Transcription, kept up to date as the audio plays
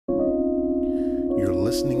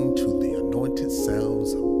listening to the anointed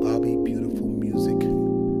sounds of Bobby Beautiful Music.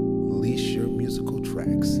 Release your musical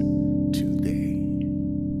tracks today.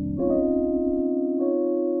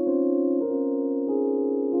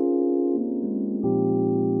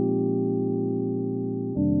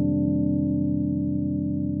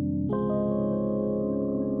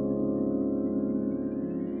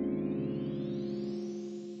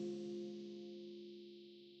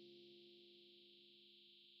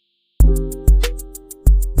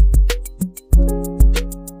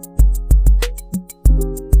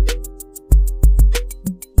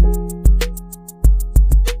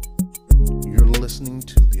 Listening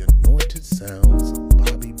to the anointed sounds of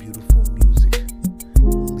Bobby Beautiful Music.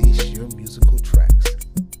 Release your musical tracks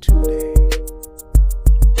today.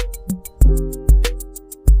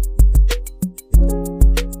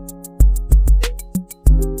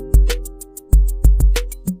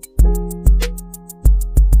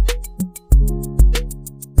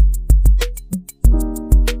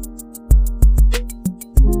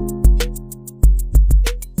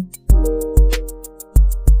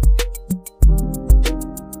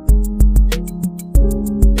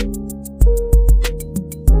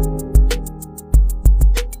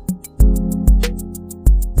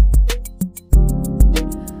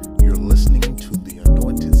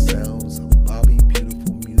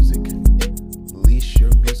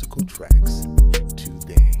 Tracks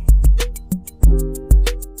today.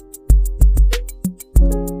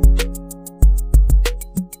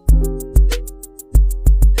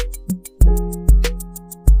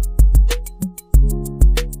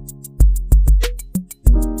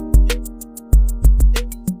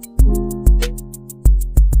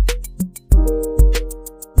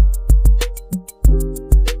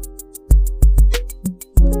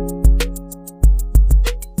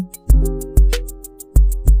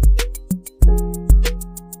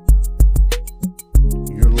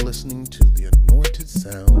 Listening to the anointed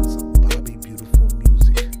sounds of Bobby Beautiful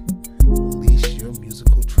Music. Release your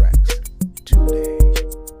musical tracks today.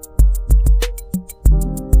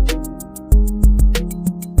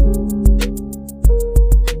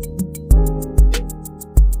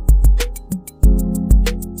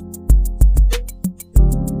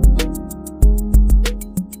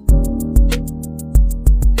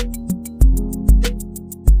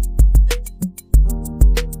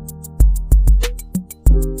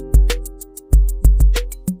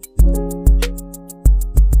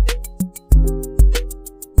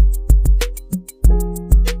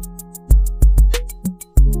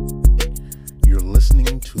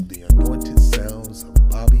 Listening to the anointed sounds of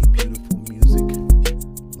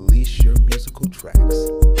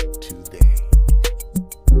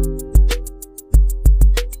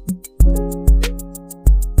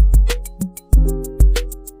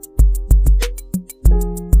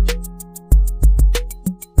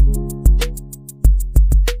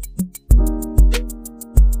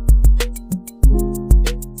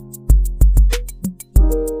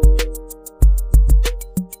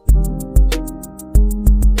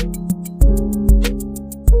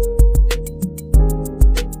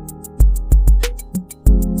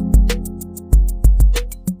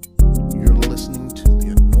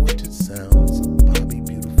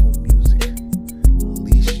Bobby Beautiful Music.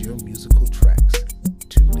 Release your musical tracks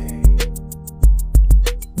today.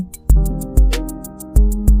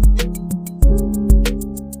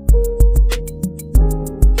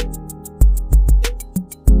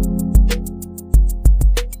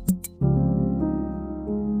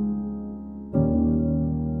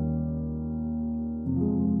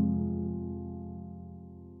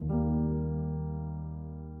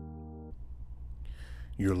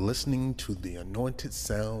 You're listening to the anointed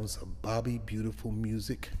sounds of Bobby Beautiful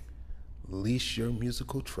Music. Release your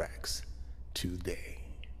musical tracks today.